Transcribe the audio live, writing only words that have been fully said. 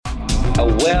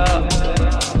aware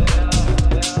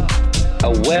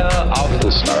of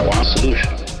this marijuana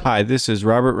solution. Hi, this is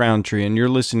Robert Roundtree, and you're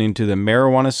listening to the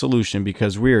Marijuana Solution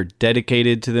because we are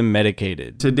dedicated to the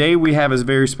medicated. Today we have a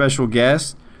very special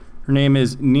guest. Her name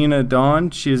is Nina Dawn.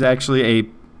 She is actually a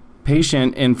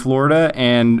patient in Florida,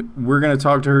 and we're going to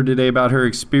talk to her today about her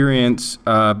experience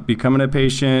becoming a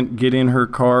patient, getting her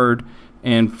card,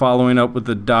 and following up with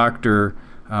the doctor.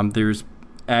 There's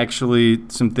actually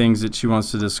some things that she wants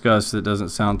to discuss that doesn't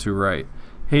sound too right.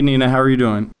 Hey, Nina, how are you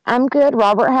doing? I'm good,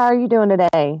 Robert. How are you doing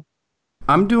today?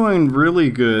 I'm doing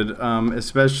really good,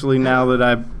 especially now that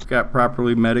I've got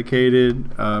properly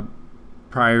medicated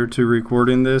prior to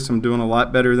recording this. I'm doing a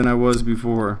lot better than I was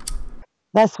before.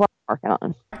 That's what I'm working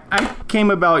on. I came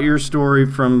about your story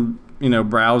from,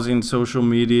 browsing social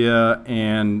media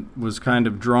and was kind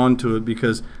of drawn to it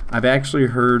because I've actually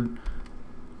heard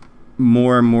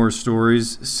more and more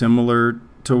stories similar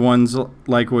to ones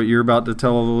like what you're about to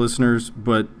tell all the listeners,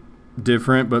 but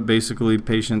different. But basically,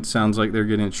 patients sounds like they're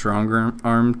getting stronger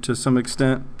armed to some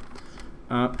extent.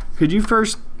 Could you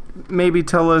first maybe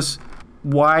tell us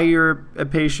why you're a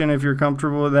patient, if you're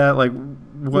comfortable with that, like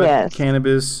what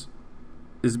cannabis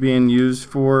is being used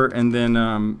for, and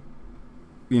then,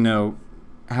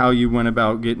 how you went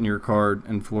about getting your card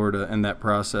in Florida and that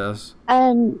process?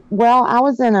 Well, I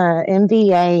was in a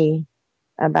MVA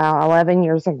about 11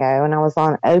 years ago, and I was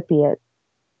on opiates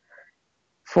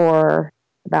for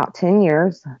about 10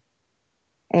 years.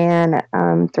 And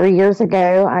 3 years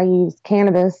ago, I used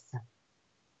cannabis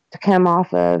to come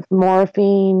off of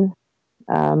morphine,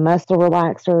 muscle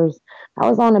relaxers. I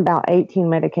was on about 18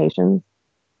 medications,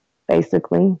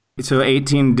 basically. So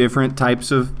 18 different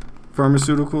types of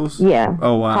pharmaceuticals? Yeah.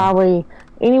 Oh, wow. Probably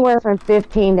anywhere from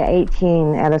 15 to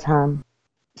 18 at a time.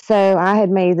 So I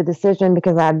had made the decision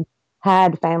because I'd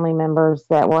had family members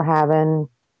that were having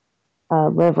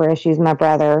liver issues. My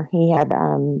brother, he had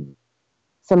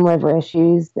some liver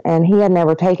issues, and he had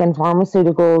never taken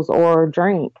pharmaceuticals or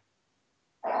drank.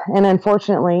 And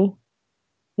unfortunately,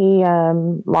 he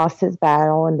lost his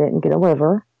battle and didn't get a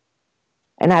liver.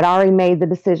 And I'd already made the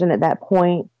decision at that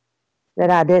point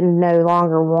that I didn't no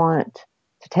longer want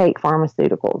to take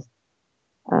pharmaceuticals.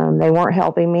 They weren't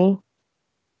helping me.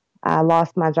 I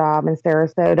lost my job in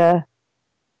Sarasota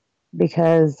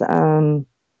because the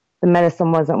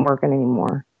medicine wasn't working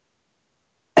anymore.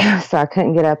 So I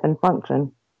couldn't get up and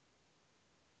function.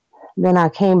 Then I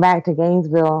came back to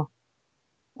Gainesville,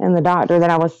 and the doctor that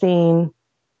I was seeing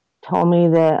told me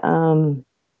that,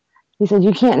 he said,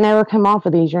 you can't never come off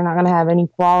of these. You're not going to have any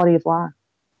quality of life.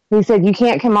 He said, you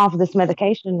can't come off of this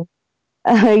medication.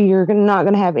 You're not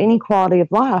going to have any quality of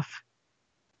life.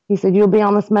 He said, you'll be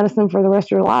on this medicine for the rest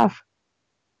of your life.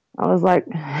 I was like,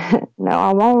 no,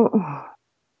 I won't.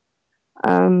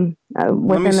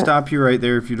 Let me stop you right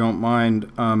there if you don't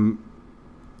mind.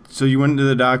 So you went to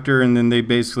the doctor, and then they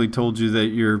basically told you that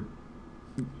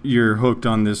you're hooked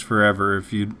on this forever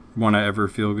if you want to ever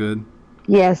feel good?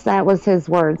 Yes, that was his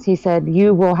words. He said,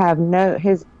 you will have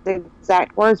his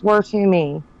exact words were to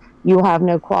me, you will have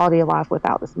no quality of life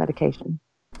without this medication.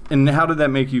 And how did that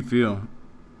make you feel,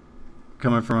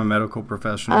 coming from a medical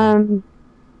professional?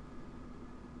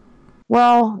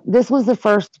 Well, this was the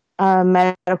first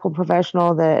medical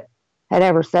professional that had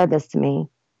ever said this to me.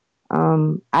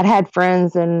 I'd had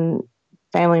friends and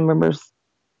family members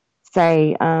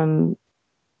say,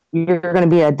 you're going to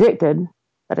be addicted,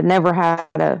 but I never had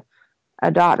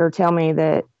a doctor tell me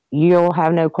that you'll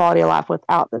have no quality of life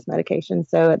without this medication.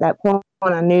 So at that point,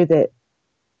 I knew that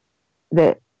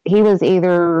he was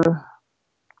either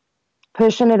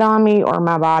pushing it on me or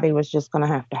my body was just going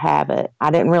to have it.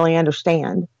 I didn't really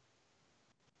understand.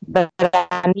 But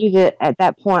I knew that at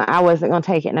that point, I wasn't going to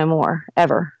take it no more,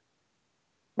 ever.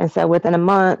 And so within a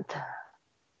month,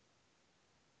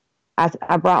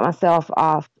 I brought myself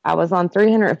off. I was on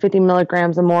 350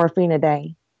 milligrams of morphine a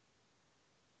day,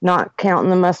 not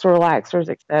counting the muscle relaxers,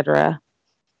 etc.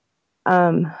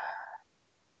 So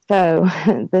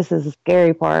this is the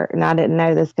scary part, and I didn't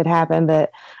know this could happen,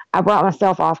 but I brought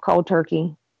myself off cold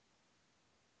turkey.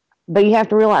 But you have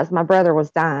to realize my brother was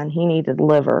dying. He needed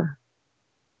liver.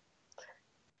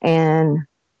 And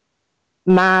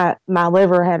my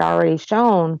liver had already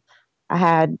shown I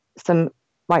had some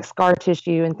like scar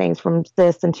tissue and things from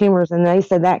cysts and tumors, and they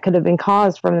said that could have been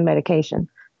caused from the medication.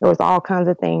 There was all kinds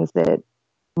of things that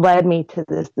led me to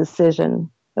this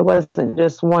decision. It wasn't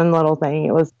just one little thing,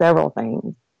 it was several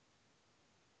things.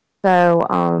 So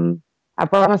I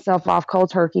brought myself off cold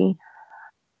turkey.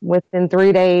 Within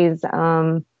 3 days,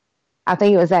 I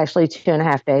think it was actually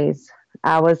 2.5 days,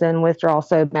 I was in withdrawal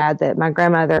so bad that my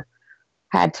grandmother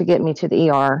had to get me to the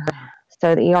ER.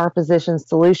 So the ER physician's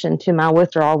solution to my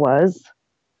withdrawal was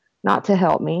not to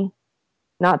help me,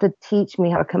 not to teach me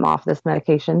how to come off this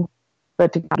medication,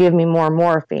 but to give me more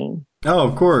morphine. Oh,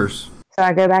 of course. So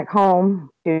I go back home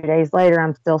 2 days later.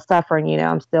 I'm still suffering,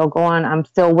 I'm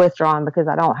still withdrawing because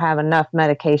I don't have enough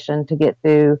medication to get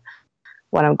through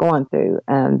what I'm going through.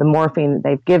 And the morphine that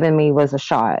they've given me was a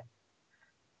shot.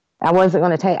 I wasn't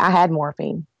going to take, I had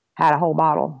morphine, had a whole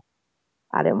bottle.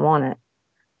 I didn't want it.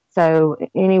 So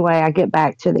anyway, I get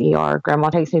back to the ER. Grandma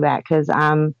takes me back because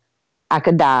I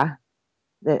could die.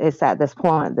 It's at this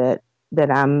point that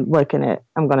I'm looking at,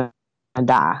 I'm going to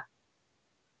die.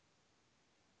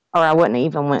 Or I wouldn't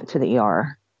even went to the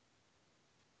ER.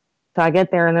 So I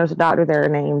get there and there's a doctor there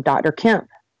named Dr. Kemp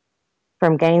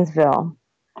from Gainesville.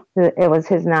 It was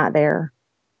his night there.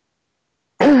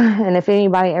 And if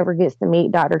anybody ever gets to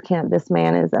meet Dr. Kemp, this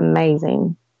man is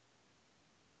amazing.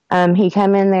 He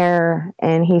came in there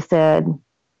and he said,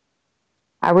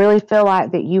 I really feel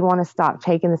like that you want to stop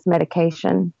taking this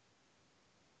medication.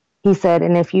 He said,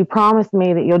 and if you promise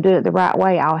me that you'll do it the right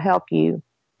way, I'll help you.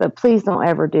 But please don't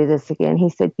ever do this again. He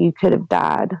said, you could have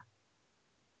died.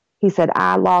 He said,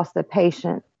 I lost a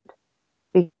patient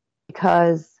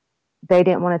because they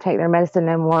didn't want to take their medicine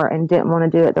anymore and didn't want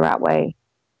to do it the right way.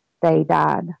 They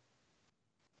died.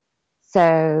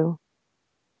 So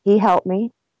he helped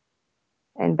me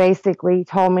and basically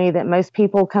told me that most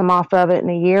people come off of it in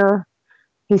a year.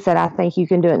 He said, I think you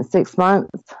can do it in 6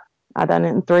 months. I done it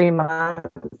in 3 months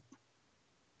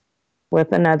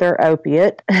with another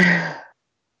opiate,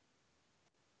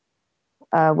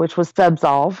 which was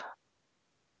Subsolve.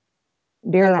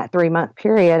 During that 3-month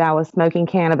period, I was smoking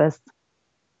cannabis,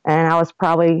 and I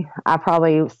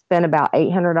probably spent about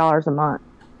 $800 a month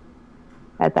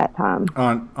at that time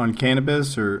on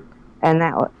cannabis, or and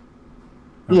that was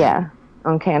okay. Yeah,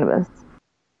 on cannabis.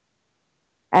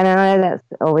 And I know that's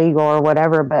illegal or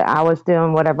whatever, but I was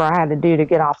doing whatever I had to do to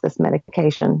get off this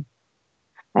medication.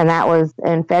 And that was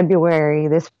in February.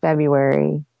 This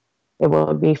February, it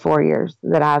will be 4 years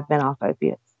that I've been off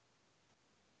opiates.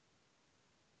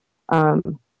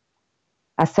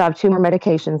 I still have 2 more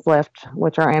medications left,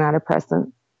 which are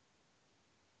antidepressants.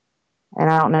 And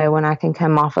I don't know when I can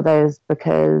come off of those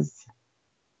because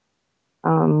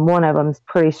one of them is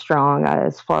pretty strong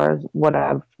as far as what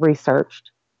I've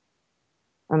researched.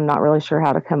 I'm not really sure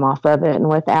how to come off of it. And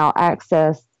without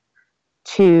access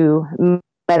to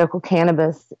medical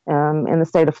cannabis in the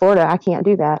state of Florida, I can't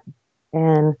do that.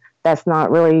 And that's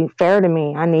not really fair to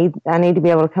me. I need to be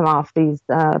able to come off these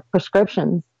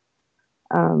prescriptions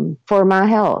for my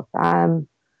health.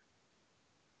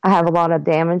 I have a lot of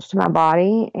damage to my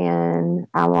body, and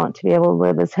I want to be able to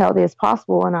live as healthy as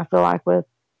possible. And I feel like with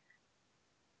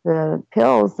the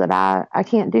pills that I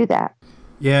can't do that.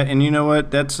 Yeah, and you know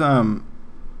what? That's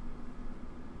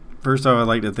first off, I'd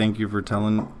like to thank you for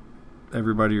telling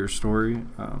everybody your story.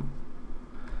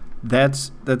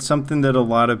 That's something that a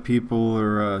lot of people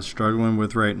are struggling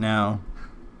with right now.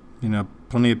 You know,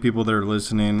 plenty of people that are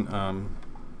listening.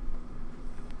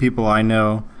 People I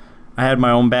know. I had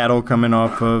my own battle coming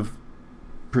off of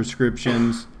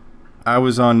prescriptions. I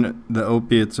was on the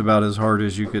opiates about as hard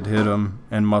as you could hit them,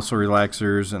 and muscle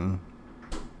relaxers and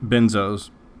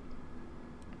benzos.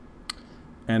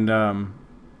 And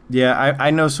yeah,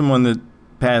 I know someone that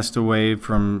passed away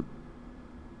from,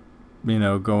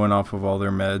 going off of all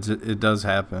their meds. It does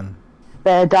happen.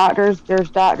 There's doctors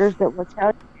that will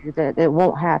tell you that it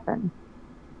won't happen,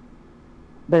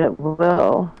 but it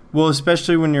will. Well,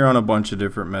 especially when you're on a bunch of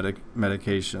different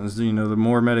medications. The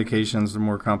more medications, the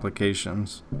more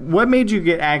complications. What made you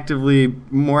get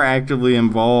more actively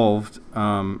involved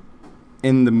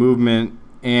in the movement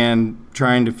and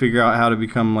trying to figure out how to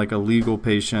become like a legal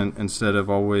patient instead of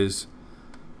always,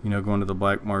 going to the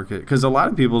black market? Because a lot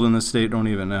of people in the state don't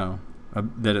even know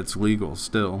that it's legal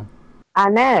still. I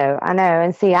know.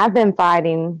 And see, I've been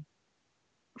fighting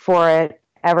for it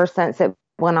ever since it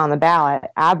went on the ballot.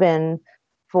 I've been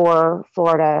for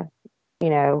Florida,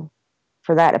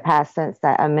 for that to pass since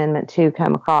that Amendment 2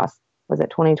 come across. Was it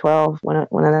 2012 when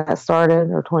that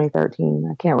started, or 2013?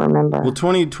 I can't remember. Well,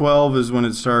 2012 is when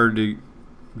it started to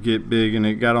get big, and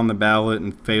it got on the ballot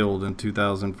and failed in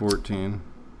 2014.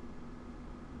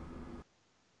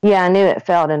 Yeah, I knew it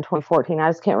failed in 2014. I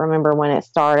just can't remember when it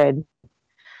started.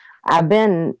 I've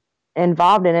been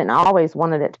involved in it, and I always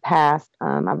wanted it to pass.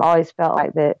 I've always felt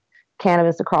like that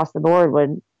cannabis across the board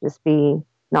would just be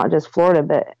not just Florida,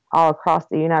 but all across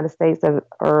the United States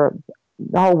or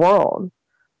the whole world.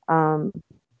 I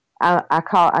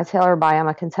tell everybody I'm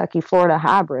a Kentucky-Florida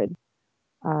hybrid.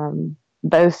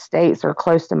 Both states are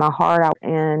close to my heart,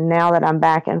 and now that I'm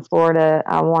back in Florida,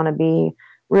 I want to be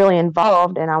really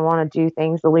involved and I want to do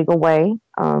things the legal way.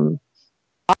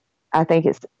 I think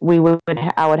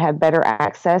I would have better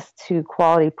access to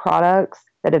quality products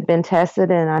that have been tested,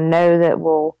 and I know that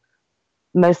will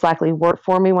most likely work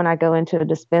for me when I go into a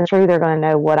dispensary. They're going to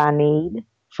know what I need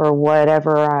for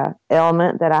whatever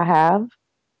ailment that I have.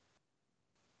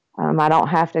 I don't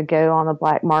have to go on the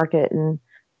black market and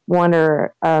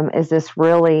wonder, is this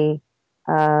really...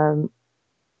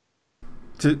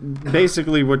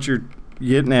 Basically, what you're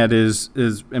getting at is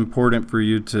important for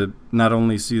you to not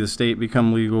only see the state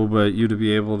become legal, but you to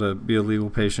be able to be a legal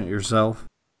patient yourself.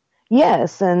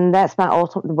 Yes, and that's my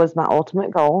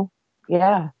ultimate goal.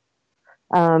 Yeah.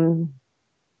 And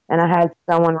I had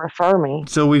someone refer me.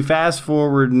 So we fast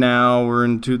forward now, we're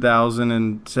in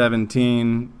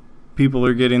 2017. People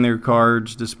are getting their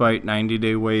cards despite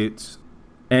 90-day waits.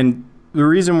 And the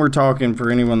reason we're talking, for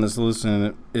anyone that's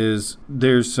listening, is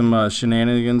there's some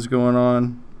shenanigans going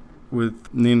on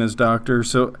with Nina's doctor.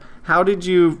 So how did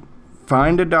you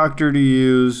find a doctor to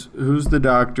use? Who's the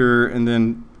doctor? And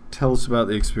then tell us about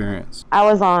the experience. I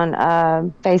was on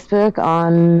Facebook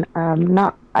on,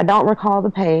 I don't recall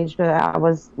the page, but I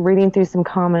was reading through some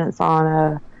comments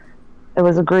on it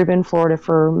was a group in Florida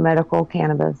for medical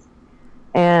cannabis.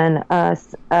 And a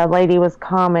lady was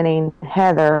commenting,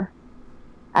 Heather.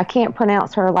 I can't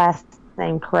pronounce her last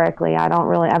name correctly.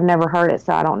 I've never heard it,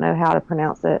 so I don't know how to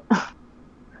pronounce it.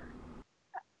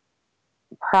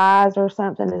 Prize or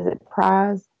something. Is it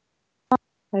Prize?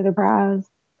 Heather Prize?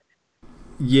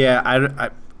 Yeah,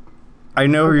 I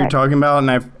know who you're talking about, and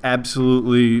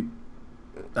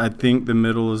I think the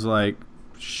middle is like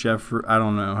Chef. I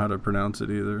don't know how to pronounce it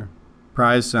either.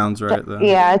 Prize sounds right though.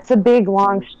 Yeah, it's a big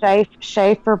long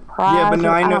Schaefer Prize. Yeah, but no,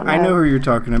 I know who you're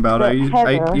talking about. I know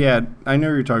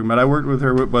who you're talking about. I worked with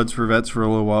her with Buds for Vets for a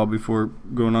little while before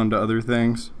going on to other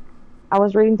things. I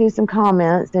was reading through some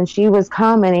comments, and she was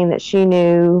commenting that she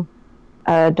knew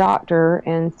a doctor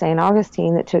in St.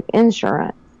 Augustine that took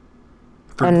insurance.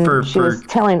 She was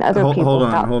telling other people.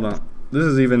 Hold on. This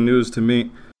is even news to me.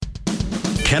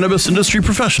 Cannabis industry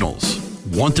professionals.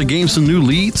 Want to gain some new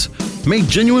leads? Make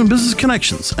genuine business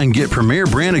connections and get premier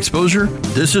brand exposure?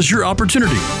 This is your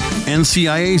opportunity.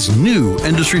 NCIA's new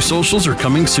industry socials are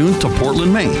coming soon to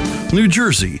Portland, Maine, New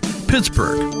Jersey,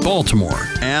 Pittsburgh, Baltimore,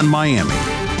 and Miami.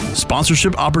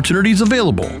 Sponsorship opportunities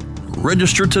available.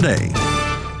 Register today.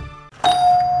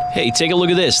 Hey, take a look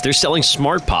at this. They're selling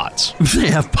smart pots.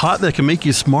 They have pot that can make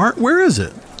you smart? Where is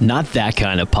it? Not that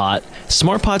kind of pot.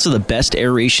 Smart pots are the best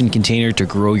aeration container to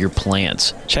grow your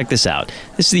plants. Check this out.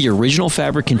 This is the original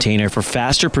fabric container for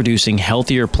faster producing,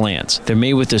 healthier plants. They're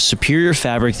made with a superior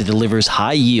fabric that delivers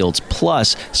high yields.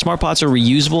 Plus, smart pots are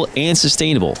reusable and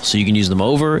sustainable, so you can use them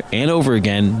over and over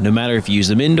again, no matter if you use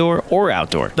them indoor or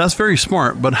outdoor. That's very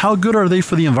smart, but how good are they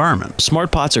for the environment?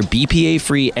 Smart pots are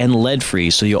BPA-free and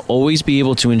lead-free, so you'll always be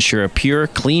able to ensure a pure,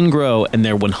 clean grow, and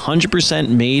they're 100%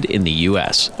 made in the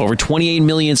U.S. Over 28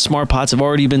 million smart pots have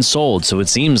already been sold, so it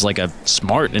seems like a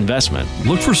smart investment.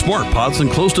 Look for smart pots in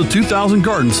close to 2,000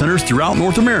 garden centers throughout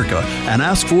North America and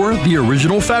ask for the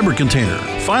original fabric container.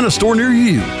 Find a store near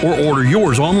you or order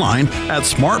yours online at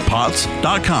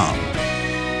smartpots.com.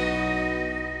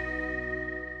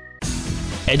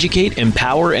 Educate,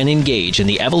 empower, and engage in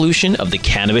the evolution of the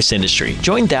cannabis industry.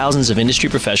 Join thousands of industry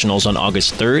professionals on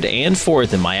August 3rd and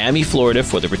 4th in Miami, Florida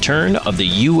for the return of the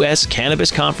U.S. Cannabis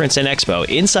Conference and Expo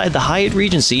inside the Hyatt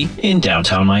Regency in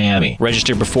downtown Miami.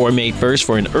 Register before May 1st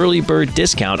for an early bird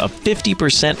discount of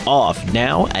 50% off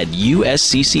now at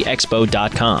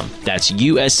usccexpo.com. That's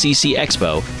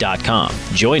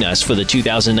usccexpo.com. Join us for the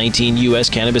 2019 U.S.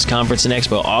 Cannabis Conference and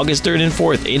Expo August 3rd and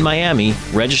 4th in Miami.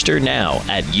 Register now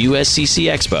at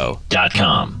usccexpo.com.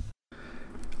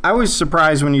 I was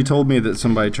surprised when you told me that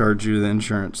somebody charged you the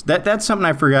insurance. That's something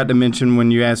I forgot to mention when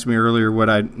you asked me earlier what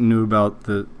I knew about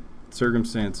the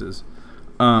circumstances.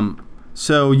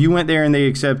 So you went there and they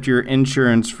accept your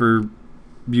insurance for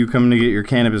you coming to get your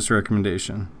cannabis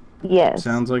recommendation. Yes.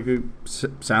 Sounds like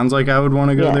I would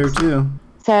want to go there too.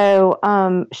 So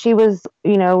she was,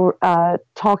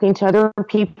 talking to other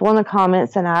people in the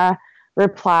comments, and I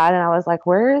replied, and I was like,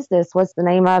 "Where is this? What's the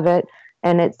name of it?"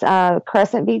 And it's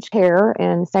Crescent Beach Care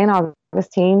in St.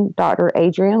 Augustine, Dr.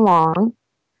 Adrian Long.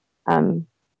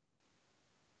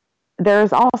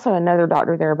 There's also another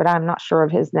doctor there, but I'm not sure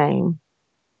of his name.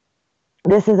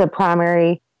 This is a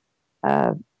primary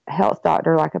health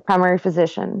doctor, like a primary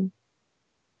physician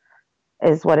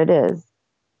is what it is.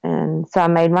 And so I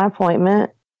made my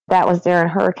appointment. That was during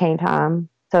hurricane time,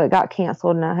 so it got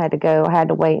canceled and I had to go. I had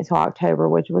to wait until October,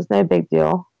 which was no big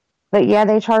deal. But yeah,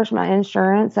 they charged my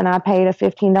insurance, and I paid a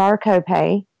 $15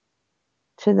 copay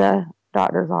to the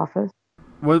doctor's office.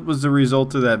 what was the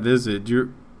result of that visit?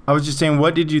 I was just saying,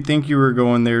 what did you think you were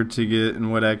going there to get,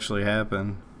 and what actually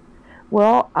happened?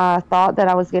 Well, I thought that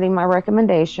I was getting my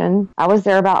recommendation. I was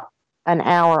there about an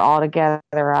hour altogether.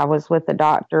 I was with the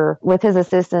doctor, with his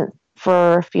assistant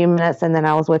for a few minutes, and then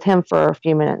I was with him for a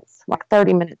few minutes, like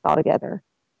 30 minutes altogether.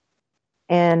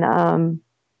 And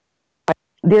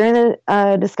during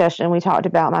the discussion, we talked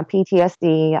about my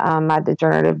PTSD, my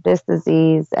degenerative disc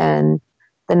disease, and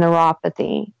the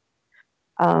neuropathy.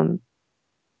 And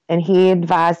he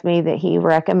advised me that he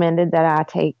recommended that I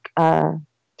take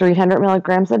 300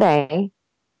 milligrams a day,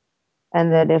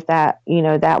 and that if that,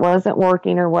 that wasn't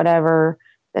working or whatever,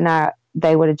 then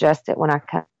they would adjust it when I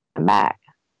come back.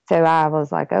 So I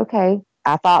was like, okay.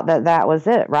 I thought that was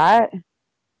it, right?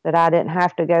 That I didn't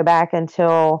have to go back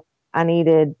until I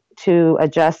needed to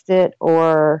adjust it,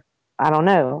 or I don't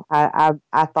know. I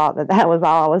thought that was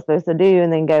all I was supposed to do,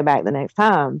 and then go back the next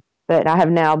time. But I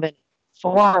have now been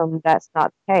informed that's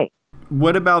not the case.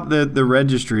 What about the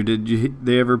registry?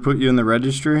 They ever put you in the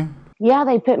registry? Yeah,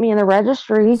 they put me in the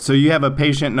registry. So you have a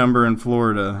patient number in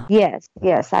Florida? Yes,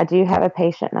 I do have a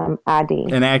patient ID.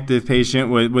 An active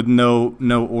patient with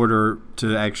no order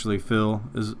to actually fill.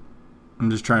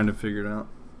 I'm just trying to figure it out.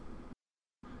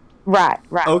 Right.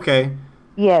 Okay.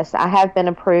 Yes, I have been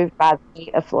approved by the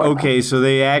state of Florida. Okay, so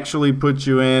they actually put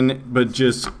you in, but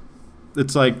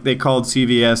it's like they called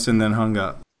CVS and then hung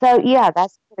up. So, yeah,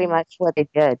 that's pretty much what they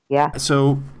did, yeah.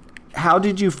 So how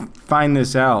did you find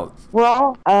this out?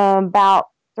 Well, about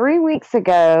 3 weeks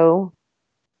ago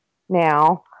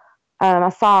now, I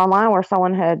saw online where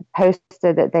someone had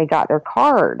posted that they got their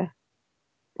card,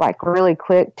 like really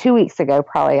quick. 2 weeks ago,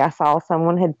 probably, I saw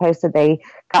someone had posted they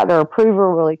got their approval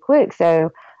really quick.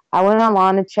 So I went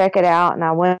online to check it out, and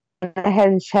I went ahead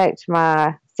and checked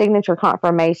my signature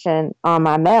confirmation on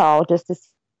my mail just to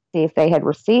see if they had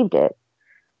received it.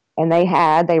 And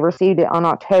they received it on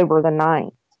October the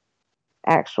 9th,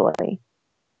 actually.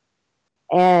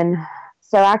 And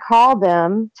so I called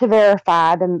them to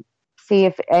verify to see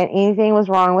if anything was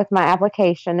wrong with my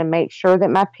application and make sure that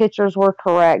my pictures were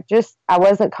correct. I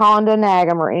wasn't calling to nag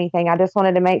them or anything. I just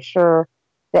wanted to make sure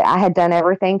that I had done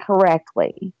everything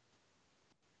correctly.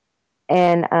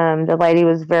 And the lady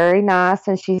was very nice,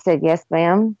 and she said, yes,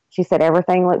 ma'am. She said,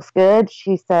 everything looks good.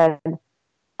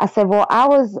 I said, well, I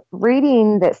was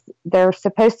reading that there's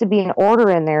supposed to be an order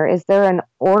in there. Is there an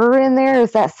order in there?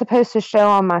 Is that supposed to show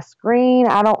on my screen?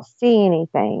 I don't see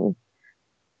anything.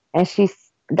 And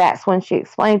that's when she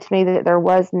explained to me that there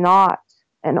was not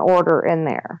an order in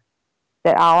there,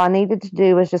 that all I needed to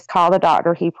do was just call the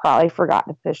doctor. He probably forgot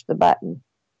to push the button.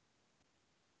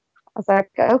 I was like,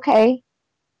 okay.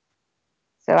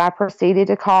 So I proceeded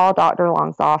to call Dr.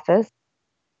 Long's office,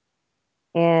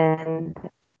 and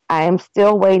I am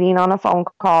still waiting on a phone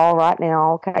call right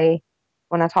now. Okay.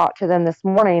 When I talked to them this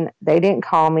morning, they didn't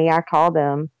call me. I called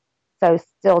them. So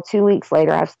still 2 weeks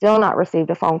later, I've still not received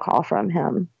a phone call from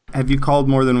him. Have you called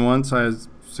more than once, I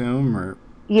assume? Or?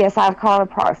 Yes, I've called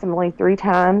approximately 3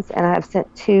 times, and I have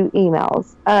sent 2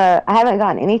 emails. I haven't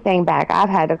gotten anything back. I've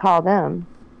had to call them.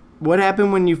 What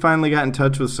happened when you finally got in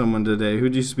touch with someone today? Who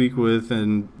did you speak with,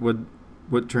 and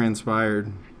what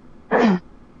transpired?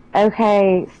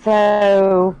 Okay,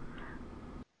 so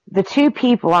the 2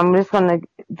 people,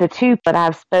 the 2 that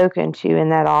I've spoken to in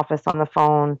that office on the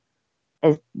phone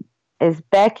is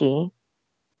Becky.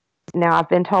 Now, I've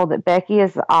been told that Becky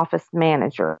is the office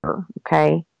manager,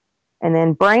 okay? And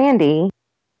then Brandy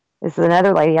is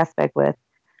another lady I spoke with.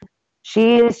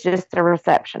 She is just a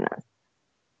receptionist.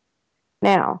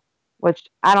 Now, which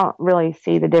I don't really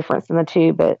see the difference in the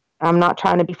 2, but I'm not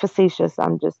trying to be facetious.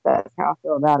 That's how I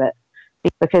feel about it,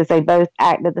 because they both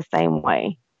acted the same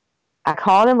way. I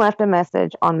called and left a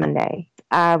message on Monday.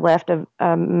 I left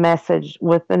a message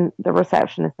with the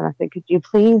receptionist, and I said, could you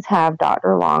please have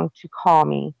Dr. Long to call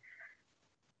me?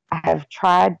 I have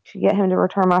tried to get him to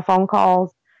return my phone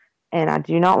calls, and I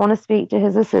do not want to speak to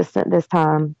his assistant this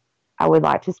time. I would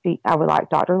like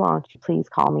Dr. Long to please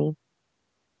call me.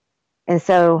 And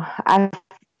so I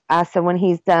said when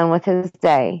he's done with his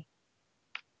day.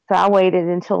 So I waited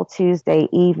until Tuesday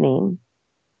evening.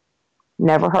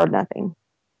 Never heard nothing.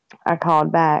 I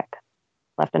called back,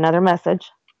 left another message,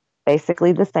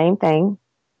 basically the same thing.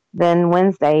 Then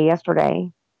Wednesday,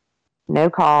 yesterday, no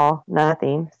call,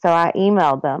 nothing. So I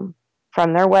emailed them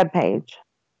from their webpage,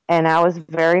 and I was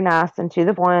very nice and to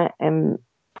the point and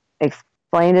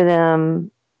explained to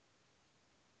them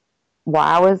why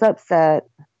I was upset,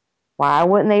 why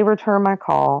wouldn't they return my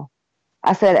call.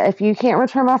 I said, if you can't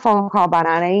return my phone call by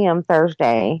 9 a.m.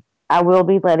 Thursday, I will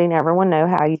be letting everyone know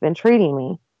how you've been treating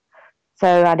me.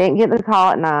 So I didn't get the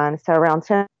call at 9. So around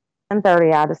 10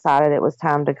 10:30, I decided it was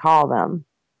time to call them.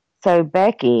 So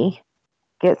Becky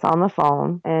gets on the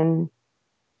phone, and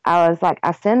I was like,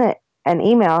 I sent it an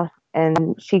email,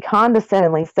 and she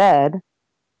condescendingly said,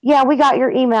 yeah, we got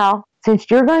your email. Since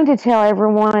you're going to tell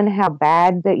everyone how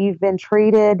bad that you've been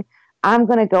treated, I'm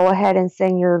going to go ahead and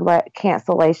send your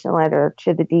cancellation letter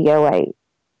to the DOH.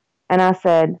 And I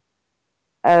said,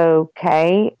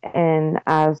 okay. And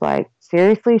I was like,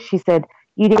 seriously? She said,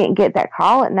 you didn't get that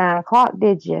call at 9 o'clock,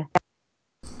 did you?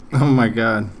 Oh my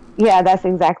God. Yeah, that's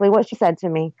exactly what she said to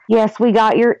me. Yes, we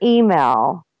got your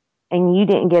email, and you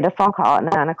didn't get a phone call at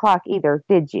 9 o'clock either,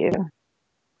 did you?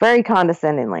 Very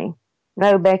condescendingly.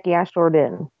 No, Becky, I sure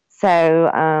didn't.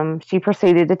 So she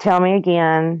proceeded to tell me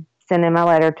again, sending my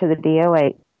letter to the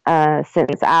DOH,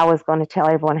 since I was going to tell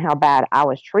everyone how bad I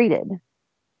was treated.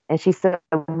 And she said,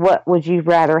 what would you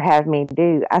rather have me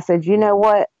do? I said, you know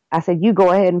what? I said, you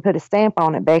go ahead and put a stamp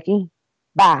on it, Becky.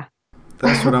 Bye.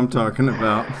 That's what I'm talking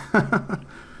about.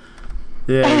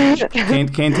 Yeah,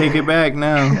 can't take it back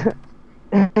now.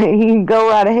 You can go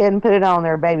right ahead and put it on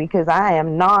there, baby, because I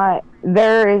am not,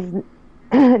 there is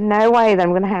no way that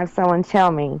I'm going to have someone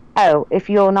tell me, oh, if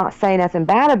you'll not say nothing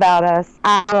bad about us,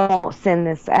 I won't send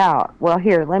this out. Well,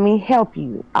 here, let me help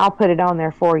you. I'll put it on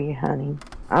there for you, honey.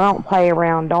 I don't play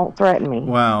around. Don't threaten me.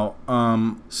 Wow.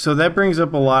 So that brings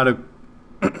up a lot of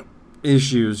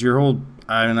issues. Your whole,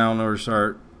 I don't know where to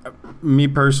start. Me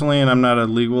personally, and I'm not a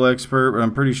legal expert, but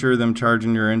I'm pretty sure them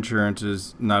charging your insurance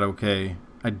is not okay.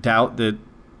 I doubt that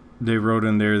they wrote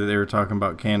in there that they were talking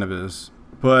about cannabis.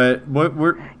 But what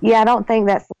we're I don't think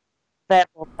that's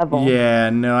level. Yeah,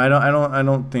 no, I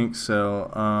don't think so.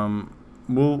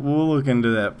 We'll look into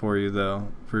that for you though,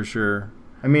 for sure.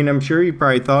 I mean, I'm sure you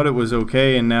probably thought it was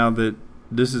okay, and now that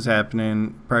this is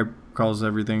happening, probably calls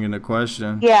everything into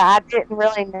question. Yeah, I didn't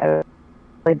really know.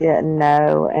 I didn't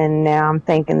know, and now I'm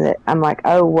thinking that I'm like,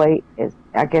 oh wait,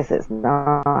 I guess it's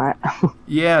not.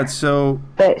 Yeah, so.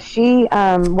 But she,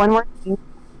 one more thing.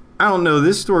 I don't know.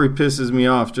 This story pisses me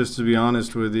off, just to be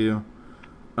honest with you.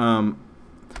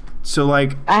 So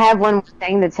like. I have one more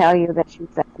thing to tell you that she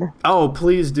said. Oh,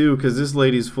 please do, because this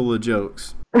lady's full of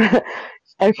jokes.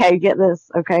 Okay, get this.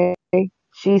 Okay,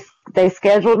 they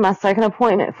scheduled my second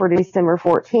appointment for December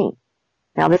 14th.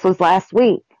 Now this was last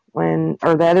week the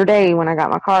other day when I got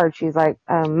my card. She's like,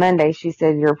 Monday. She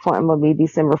said your appointment will be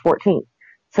December 14th.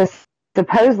 So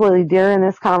supposedly during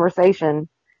this conversation,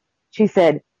 she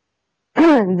said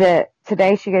that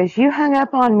today she goes, you hung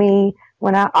up on me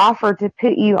when I offered to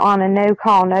put you on a no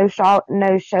call, no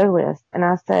show list. And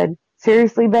I said,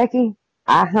 seriously, Becky?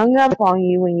 I hung up on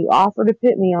you when you offered to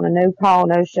put me on a no call,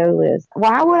 no show list.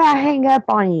 Why would I hang up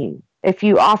on you if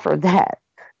you offered that?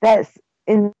 That's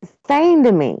insane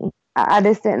to me. I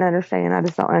just didn't understand. I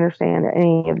just don't understand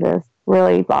any of this.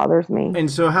 Really bothers me.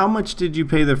 And so how much did you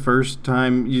pay the first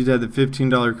time you had the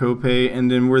 $15 copay?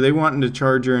 And then were they wanting to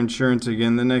charge your insurance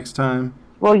again the next time?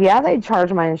 Well, yeah, they'd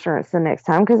charge my insurance the next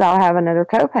time because I'll have another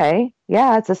copay.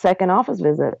 Yeah, it's a second office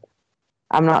visit.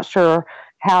 I'm not sure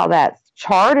how that's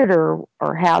charted or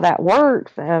how that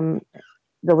works, the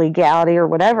legality or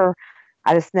whatever.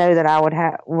 I just know that I would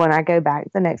have, when I go back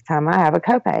the next time, I have a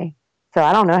copay. So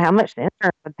I don't know how much the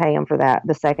insurance would pay him for that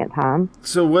the second time.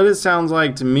 So what it sounds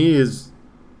like to me is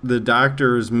the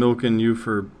doctor is milking you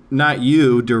for, not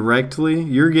you directly.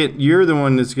 You're the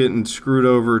one that's getting screwed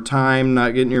over time,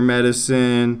 not getting your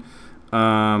medicine.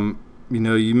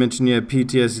 You mentioned you had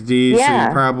PTSD, so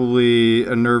you're probably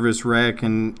a nervous wreck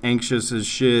and anxious as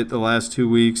shit the last 2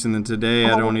 weeks, and then today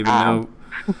I don't even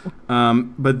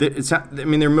know. But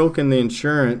they're milking the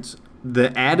insurance.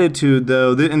 The attitude,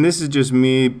 though, and this is just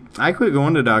me, I quit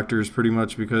going to doctors pretty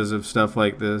much because of stuff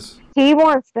like this. He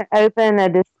wants to open a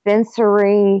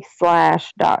dispensary /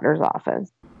 doctor's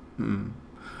office.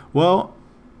 Well,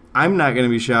 I'm not going to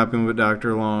be shopping with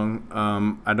Dr.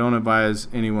 Long. I don't advise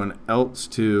anyone else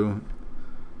to.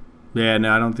 Yeah,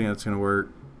 no, I don't think that's going to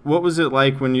work. What was it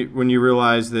like when you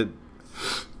realized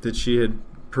that she had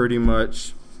pretty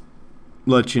much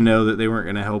let you know that they weren't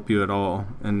going to help you at all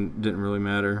and didn't really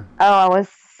matter? Oh, I was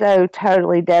so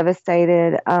totally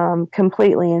devastated,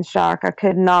 completely in shock. I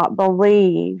could not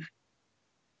believe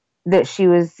that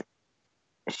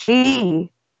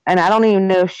and I don't even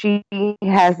know if she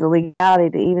has the legality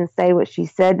to even say what she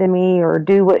said to me or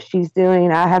do what she's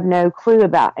doing. I have no clue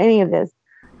about any of this.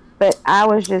 But I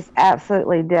was just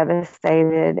absolutely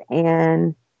devastated,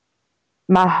 and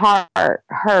my heart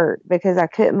hurt because I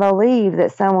couldn't believe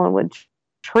that someone would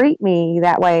treat me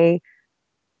that way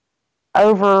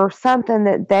over something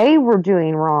that they were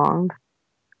doing wrong.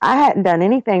 I hadn't done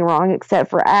anything wrong except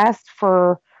for asked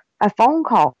for a phone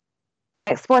call,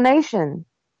 explanation.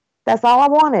 That's all I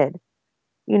wanted.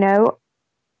 you know,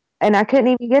 and I couldn't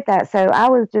even get that. So I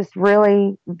was just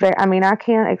really, I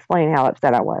can't explain how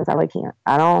upset I was. I really can't.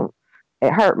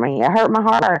 It hurt me. It hurt my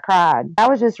heart. I cried. I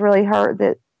was just really hurt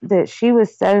that she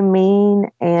was so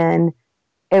mean, and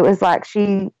it was like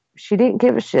she didn't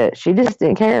give a shit. She just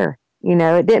didn't care. You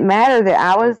know, it didn't matter that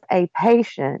I was a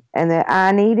patient and that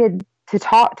I needed to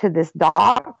talk to this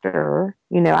doctor.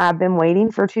 You know, I've been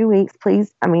waiting for 2 weeks.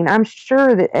 Please. I mean, I'm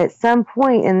sure that at some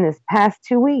point in this past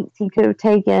 2 weeks, he could have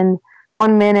taken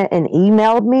 1 minute and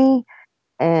emailed me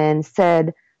and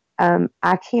said,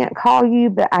 I can't call you,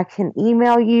 but I can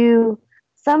email you.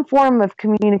 Some form of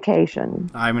communication.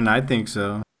 I mean, I think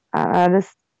so. I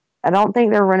don't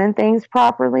think they're running things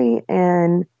properly,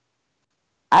 and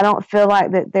I don't feel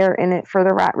like that they're in it for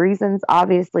the right reasons.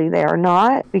 Obviously, they are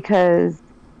not, because...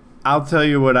 I'll tell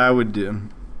you what I would do.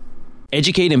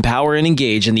 Educate, empower, and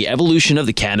engage in the evolution of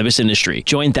the cannabis industry.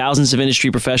 Join thousands of industry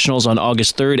professionals on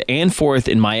August 3rd and 4th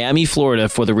in Miami, Florida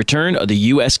for the return of the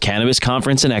U.S. Cannabis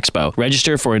Conference and Expo.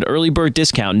 Register for an early bird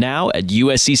discount now at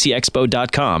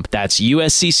usccexpo.com. That's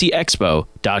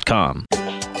usccexpo.com.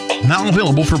 Now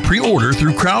available for pre-order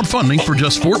through crowdfunding for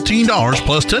just $14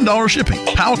 plus $10 shipping.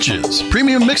 Pouches,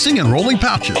 premium mixing and rolling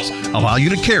pouches, allow you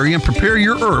to carry and prepare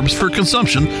your herbs for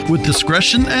consumption with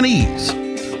discretion and ease.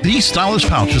 These stylish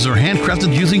pouches are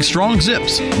handcrafted using strong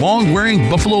zips, long-wearing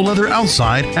buffalo leather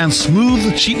outside, and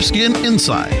smooth sheepskin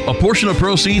inside. A portion of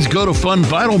proceeds go to fund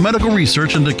vital medical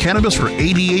research into cannabis for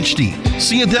ADHD.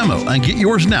 See a demo and get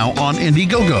yours now on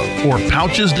Indiegogo or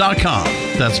pouches.com.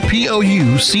 That's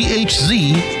POUCHZ.com.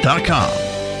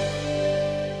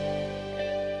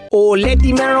 Oh, let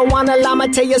the marijuana llama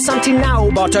tell you something now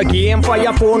about a game for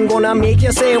your phone gonna make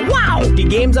you say, wow! The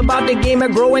game's about the game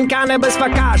of growing cannabis for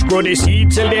cash. Grow the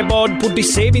seed, sell the bud, put the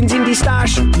savings in the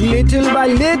stash. Little by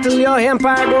little, your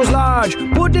empire grows large.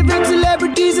 Put the big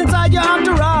celebrities inside your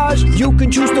entourage. You can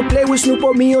choose to play with Snoop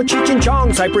or me or Cheech and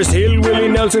Chong. Cypress Hill, Willie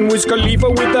Nelson, Wiz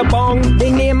Khalifa with a bong.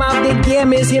 The name of the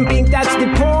game is Hemp Inc., that's the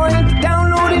point.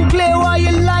 Download and play while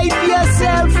you light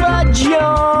yourself a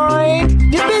joint.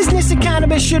 The business of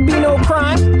cannabis should be no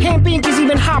crime. Hemp Inc. is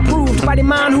even hot-proofed by the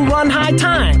man who run High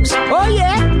Times. Oh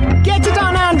yeah? Get it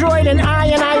on Android and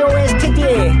iOS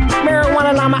today.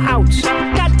 Marijuana Llama out.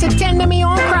 Got to tend to me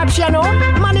on crops, you know.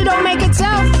 Money don't make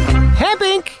itself. Hemp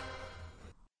Inc.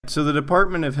 So the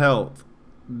Department of Health,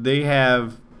 they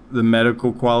have the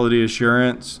medical quality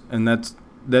assurance, and that's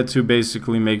who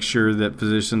basically makes sure that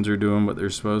physicians are doing what they're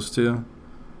supposed to.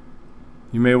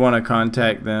 You may want to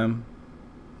contact them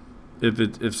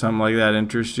if something like that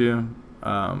interests you.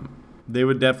 They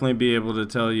would definitely be able to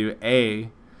tell you,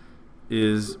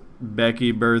 is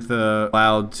Becky Bertha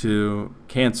allowed to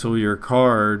cancel your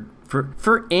card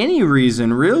for any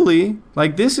reason, really?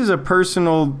 Like, this is a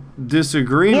personal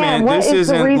disagreement. Yeah, this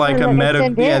isn't like a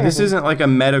medical. Yeah, this in? isn't like a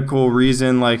medical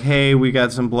reason. Like, hey, we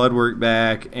got some blood work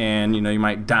back, and you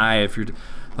might die if you're.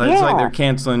 Like, it's like they're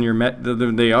canceling your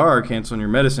They are canceling your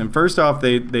medicine. First off,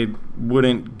 they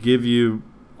wouldn't give you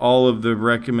all of the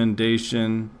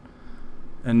recommendation,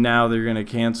 and now they're going to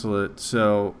cancel it.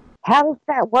 So how does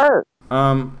that work?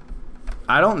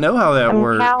 I don't know how that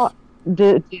works.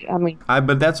 But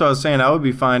that's what I was saying. I would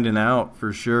be finding out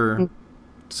for sure. Mm-hmm.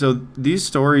 So these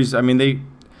stories, I mean, they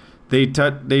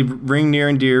ring near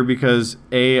and dear because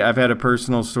A, I've had a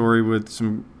personal story with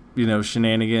some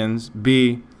shenanigans.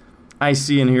 B, I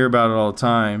see and hear about it all the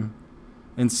time.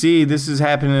 And C, this is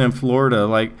happening in Florida.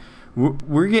 Like,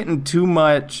 we're getting too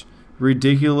much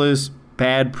ridiculous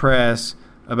bad press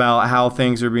about how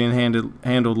things are being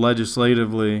handled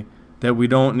legislatively that we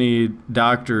don't need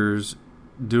doctors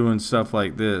doing stuff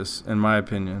like this, in my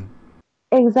opinion.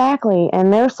 Exactly.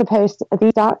 And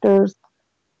these doctors,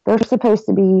 they're supposed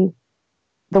to be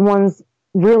the ones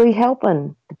really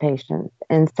helping the patients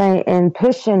and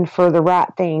pushing for the right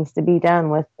things to be done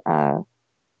with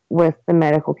the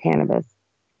medical cannabis.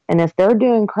 And if they're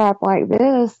doing crap like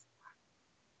this,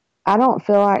 I don't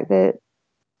feel like that,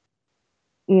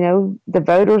 the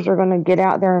voters are going to get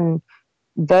out there and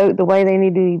vote the way they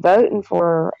need to be voting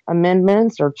for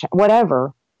amendments or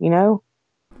whatever,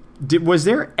 Was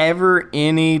there ever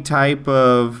any type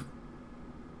of,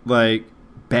 like,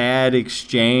 bad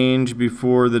exchange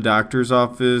before the doctor's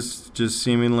office just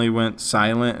seemingly went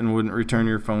silent and wouldn't return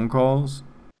your phone calls?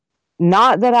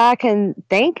 Not that I can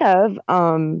think of.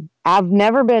 I've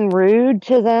never been rude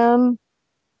to them.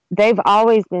 They've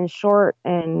always been short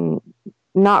and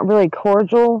not really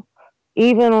cordial,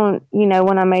 even on,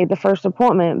 when I made the first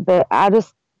appointment. But I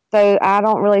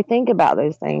don't really think about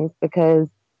those things because,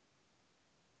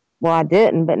 well, I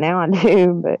didn't, but now I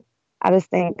do. But I just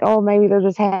think, oh, maybe they're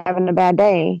just having a bad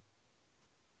day.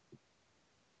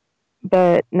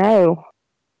 But no,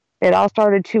 It all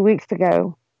started 2 weeks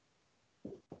ago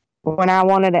when I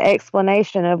wanted an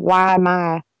explanation of why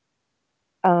my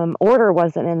order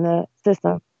wasn't in the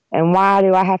system and why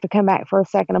do I have to come back for a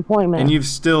second appointment. And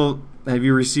have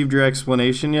you received your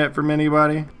explanation yet from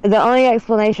anybody? The only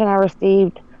explanation I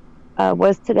received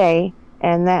was today,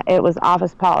 and that it was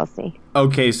office policy.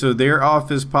 Okay, so their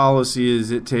office policy is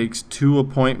it takes 2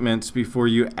 appointments before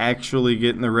you actually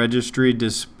get in the registry,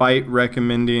 despite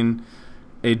recommending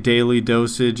a daily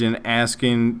dosage and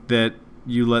asking that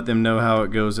you let them know how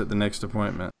it goes at the next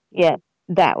appointment. Yeah,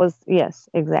 yes,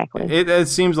 exactly. It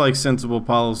seems like sensible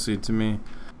policy to me.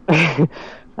 I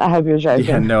hope you're joking.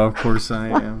 Yeah, no, of course I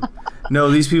am.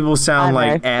 No, these people sound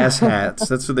like asshats.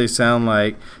 That's what they sound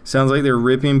like. Sounds like they're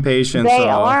ripping patients off. They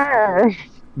are.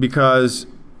 Because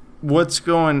what's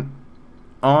going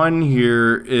on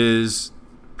here is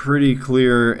pretty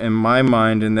clear in my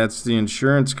mind, and that's the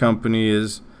insurance company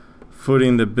is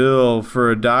footing the bill for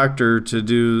a doctor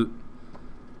to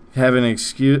have an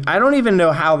excuse. I don't even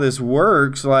know how this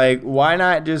works. Like, why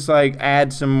not just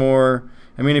add some more?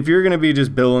 I mean, if you're going to be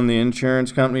just billing the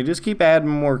insurance company, just keep adding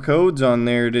more codes on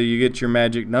there till you get your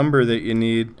magic number that you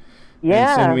need.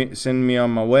 Yeah. And send me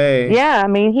on my way. Yeah, I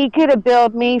mean, he could have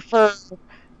billed me for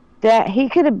that. He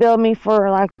could have billed me for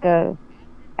like a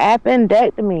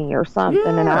appendectomy or something,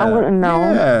 and I wouldn't know.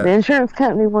 Yeah. The insurance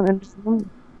company wouldn't know.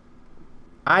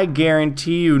 I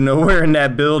guarantee you nowhere in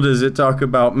that bill does it talk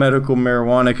about medical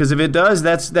marijuana, because if it does,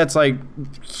 that's like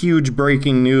huge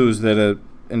breaking news that a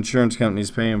insurance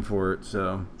company's paying for it.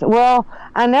 So well,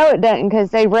 I know it doesn't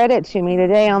because they read it to me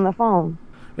today on the phone.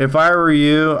 If I were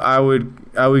you, I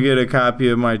would get a copy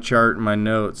of my chart and my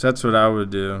notes. That's what I would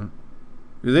do.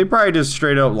 They probably just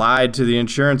straight up lied to the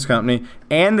insurance company,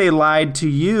 and they lied to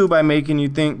you by making you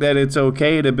think that it's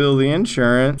okay to bill the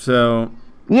insurance. So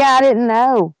yeah, I didn't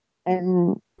know.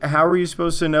 And how are you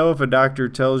supposed to know if a doctor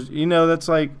tells you? That's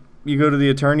like you go to the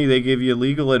attorney, they give you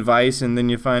legal advice, and then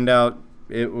you find out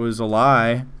it was a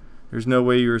lie. There's no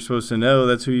way you were supposed to know.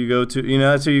 That's who you go to.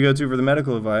 That's who you go to for the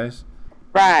medical advice.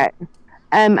 Right.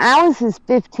 I was his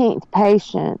 15th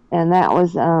patient, and that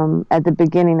was at the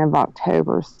beginning of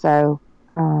October. So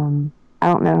I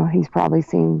don't know. He's probably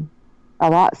seen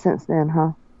a lot since then,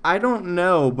 huh? I don't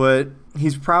know, but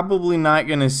he's probably not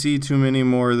going to see too many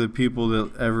more of the people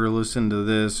that ever listen to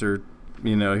this or,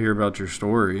 hear about your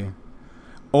story.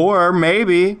 Or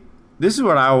maybe, this is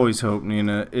what I always hope,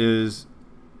 Nina, is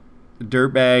a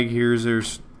dirtbag hears their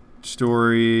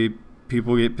story,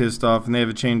 people get pissed off, and they have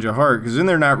a change of heart. Because then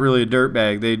they're not really a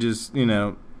dirtbag. They just,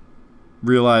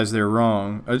 realize they're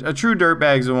wrong. A true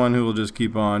dirtbag's the one who will just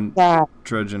keep on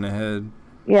trudging ahead.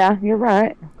 Yeah, you're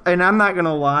right. And I'm not going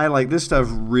to lie, this stuff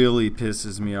really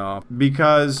pisses me off.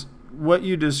 Because what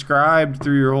you described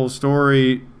through your whole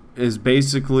story is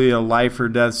basically a life or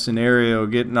death scenario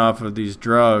getting off of these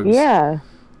drugs. Yeah.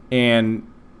 And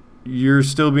you're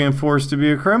still being forced to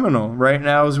be a criminal right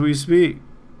now as we speak.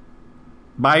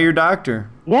 By your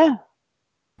doctor. Yeah.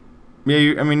 Yeah,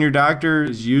 your doctor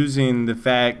is using the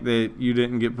fact that you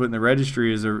didn't get put in the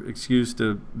registry as an excuse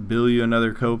to bill you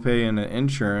another copay and the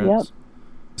insurance. Yep.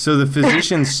 So the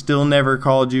physician still never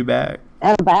called you back?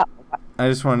 I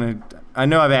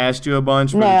know I've asked you a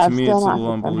bunch, but to me it's a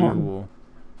little unbelievable.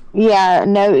 Yeah,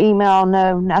 no email,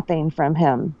 no nothing from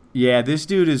him. Yeah, this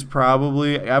dude is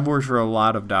probably, I've worked for a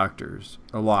lot of doctors,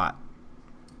 a lot.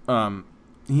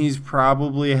 He's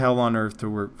probably hell on earth to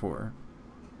work for.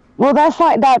 Well, that's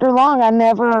like Dr. Long.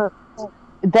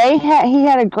 He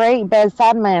had a great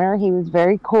bedside manner. He was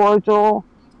very cordial.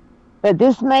 But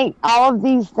all of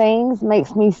these things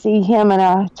makes me see him in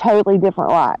a totally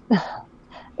different light.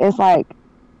 It's like,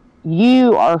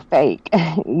 you are fake.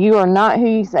 You are not who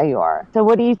you say you are. So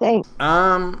what do you think?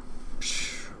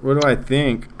 What do I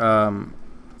think?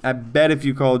 I bet if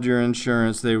you called your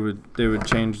insurance, they would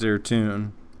change their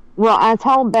tune. Well, I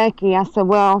told Becky, I said,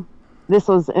 well, this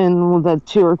was in the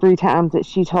 2 or 3 times that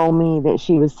she told me that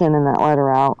she was sending that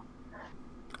letter out.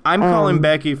 I'm calling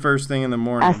Becky first thing in the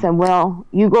morning. I said, well,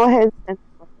 you go ahead and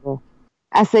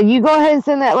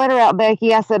send that letter out,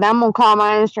 Becky. I said, I'm going to call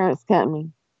my insurance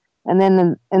company. And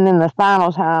then the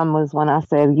final time was when I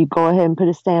said, you go ahead and put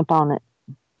a stamp on it.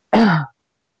 Well,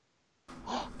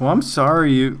 I'm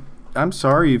sorry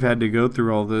you've had to go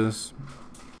through all this.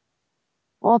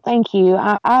 Well, thank you.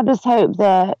 I just hope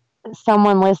that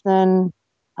someone listening,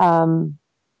 do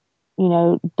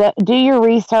your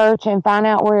research and find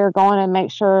out where you're going and make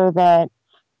sure that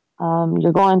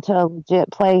you're going to a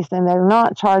legit place and they're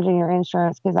not charging your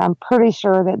insurance, because I'm pretty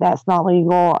sure that that's not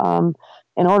legal.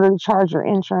 In order to charge your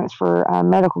insurance for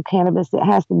medical cannabis, it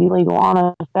has to be legal on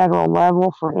a federal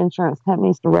level for insurance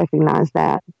companies to recognize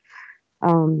that.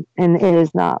 And it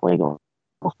is not legal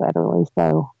federally,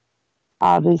 so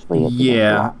obviously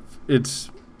it's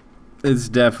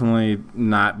definitely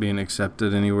not being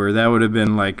accepted anywhere. That would have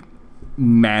been like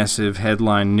massive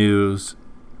headline news.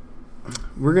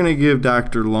 We're going to give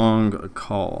Dr. Long a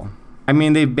call. I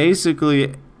mean, they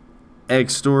basically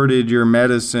extorted your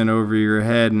medicine over your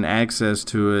head and access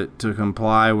to it to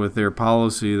comply with their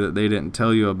policy that they didn't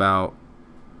tell you about.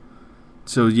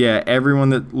 So, yeah, everyone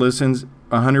that listens,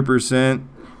 100%,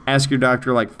 ask your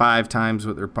doctor like 5 times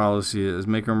what their policy is.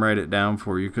 Make them write it down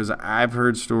for you, because I've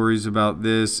heard stories about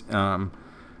this.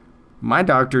 My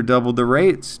doctor doubled the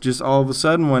rates. Just all of a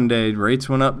sudden one day, rates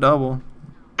went up double.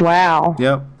 Wow.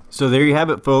 Yep. So there you have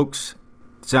it, folks.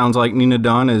 Sounds like Nina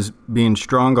Dunn is being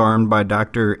strong-armed by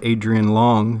Dr. Adrian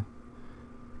Long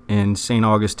in St.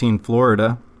 Augustine,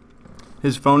 Florida.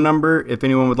 His phone number, if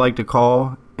anyone would like to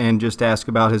call and just ask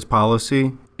about his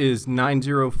policy, is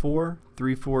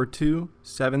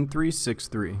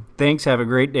 904-342-7363. Thanks. Have a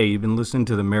great day. You've been listening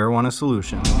to The Marijuana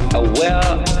Solution. Aware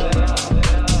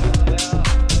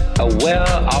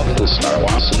of this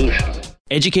marijuana solution.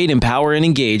 Educate, empower, and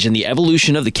engage in the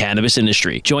evolution of the cannabis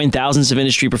industry. Join thousands of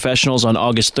industry professionals on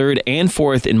August 3rd and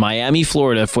 4th in Miami,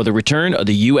 Florida for the return of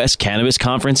the U.S. Cannabis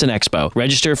Conference and Expo.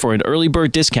 Register for an early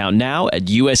bird discount now at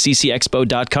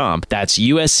usccexpo.com. That's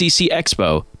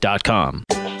usccexpo.com.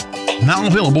 Now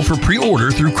available for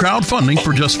pre-order through crowdfunding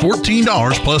for just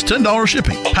 $14 plus $10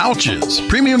 shipping. Pouches,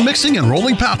 premium mixing and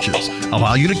rolling pouches,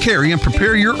 allow you to carry and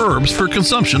prepare your herbs for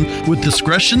consumption with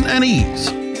discretion and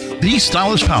ease. These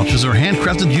stylish pouches are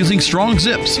handcrafted using strong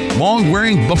zips,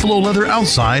 long-wearing buffalo leather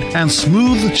outside, and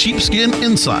smooth sheepskin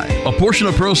inside. A portion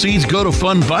of proceeds go to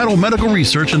fund vital medical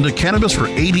research into cannabis for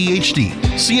ADHD.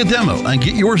 See a demo and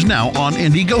get yours now on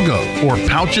Indiegogo or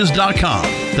pouches.com.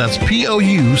 That's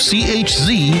POUCHZ.com.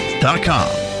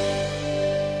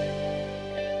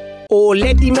 Oh,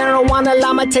 let the marijuana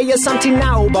llama tell you something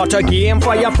now about a game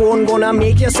for your phone gonna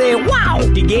make you say, wow!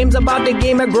 The game's about the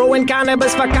game of growing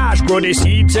cannabis for cash. Grow the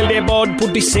seed, sell the bud,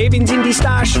 put the savings in the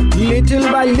stash. Little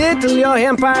by little, your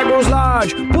empire grows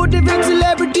large. Put the big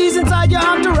celebrities inside your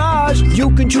entourage.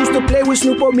 You can choose to play with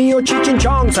Snoop or me or Cheech and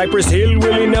Chong, Cypress Hill,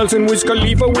 Willie Nelson, Wiz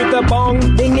Khalifa with a bong.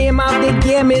 The name of the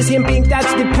game is Hemp Inc.,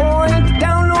 that's the point.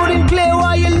 Download and play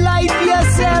while you light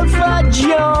yourself a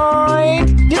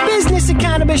joint. The business of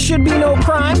cannabis should be no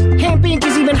crime. Hemp Inc.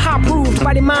 is even hot proved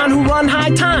by the man who run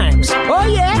High Times. Oh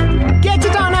yeah,